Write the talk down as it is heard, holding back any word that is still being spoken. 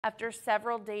After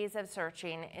several days of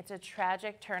searching, it's a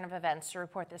tragic turn of events to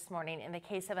report this morning in the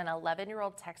case of an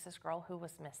 11-year-old Texas girl who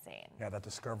was missing. Yeah, that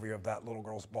discovery of that little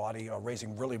girl's body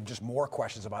raising really just more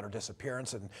questions about her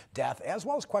disappearance and death, as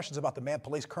well as questions about the man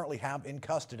police currently have in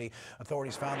custody.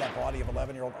 Authorities found that body of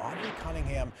 11-year-old Audrey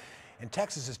Cunningham in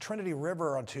Texas's Trinity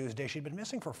River on Tuesday. She'd been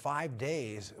missing for 5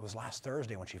 days. It was last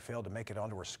Thursday when she failed to make it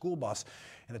onto her school bus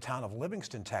in the town of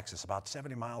Livingston, Texas, about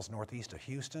 70 miles northeast of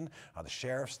Houston. The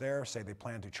sheriffs there say they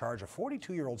plan to charge a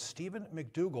 42-year-old Stephen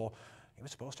McDougal. He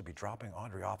was supposed to be dropping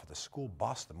Audrey off at the school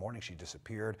bus the morning she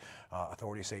disappeared.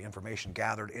 Authorities say information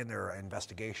gathered in their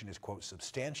investigation is, quote,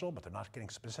 substantial, but they're not getting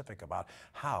specific about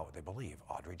how they believe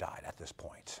Audrey died at this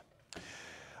point.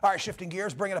 All right, shifting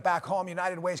gears, bringing it back home.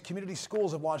 United Way's community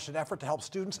schools have launched an effort to help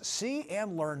students see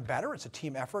and learn better. It's a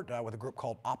team effort with a group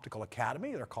called Optical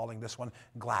Academy. They're calling this one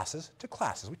Glasses to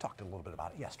Classes. We talked a little bit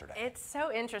about it yesterday. It's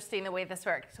so interesting the way this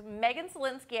works. Megan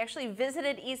Zielinski actually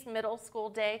visited East Middle School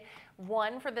Day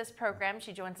 1 for this program.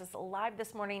 She joins us live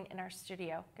this morning in our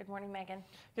studio. Good morning, Megan.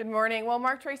 Good morning. Well,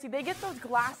 Mark, Tracy, they get those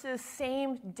glasses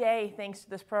same day thanks to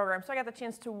this program. So I got the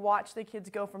chance to watch the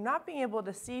kids go from not being able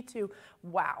to see to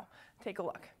wow. Take a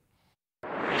look.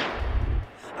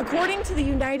 According to the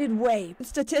United Way,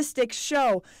 statistics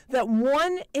show that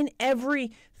 1 in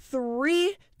every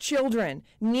 3 children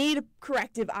need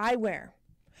corrective eyewear,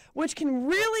 which can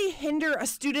really hinder a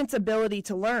student's ability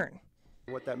to learn.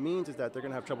 What that means is that they're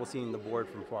going to have trouble seeing the board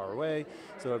from far away.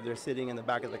 So if they're sitting in the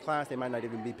back of the class, they might not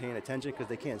even be paying attention because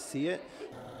they can't see it.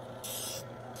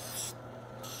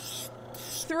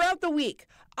 Throughout the week,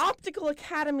 Optical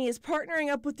Academy is partnering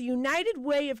up with the United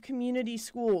Way of Community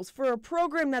Schools for a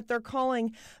program that they're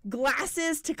calling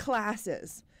Glasses to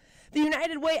Classes. The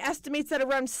United Way estimates that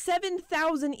around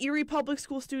 7,000 Erie Public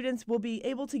School students will be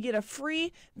able to get a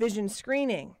free vision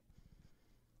screening.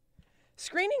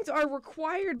 Screenings are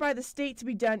required by the state to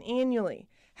be done annually.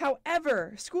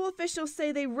 However, school officials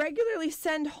say they regularly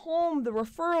send home the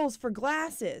referrals for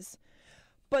glasses,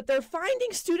 but they're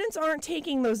finding students aren't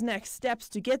taking those next steps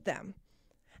to get them.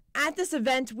 At this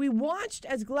event, we watched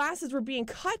as glasses were being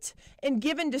cut and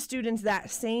given to students that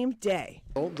same day.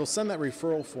 They'll send that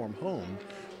referral form home,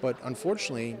 but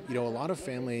unfortunately, a lot of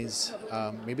families,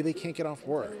 maybe they can't get off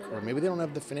work, or maybe they don't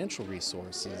have the financial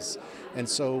resources. And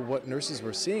so what nurses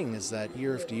were seeing is that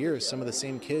year after year, some of the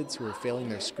same kids who were failing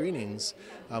their screenings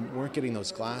weren't getting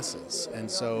those glasses.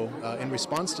 And so in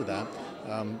response to that,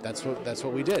 that's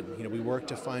what we did. We worked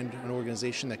to find an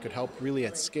organization that could help really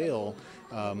at scale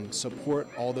support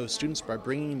all those students by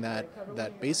bringing that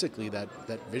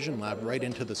vision lab right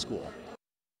into the school.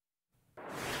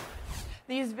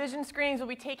 These vision screenings will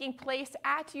be taking place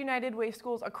at United Way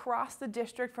schools across the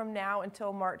district from now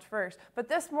until March 1st. But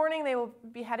this morning they will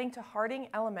be heading to Harding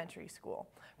Elementary School.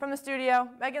 From the studio,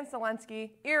 Megan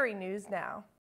Zielinski, Erie News Now.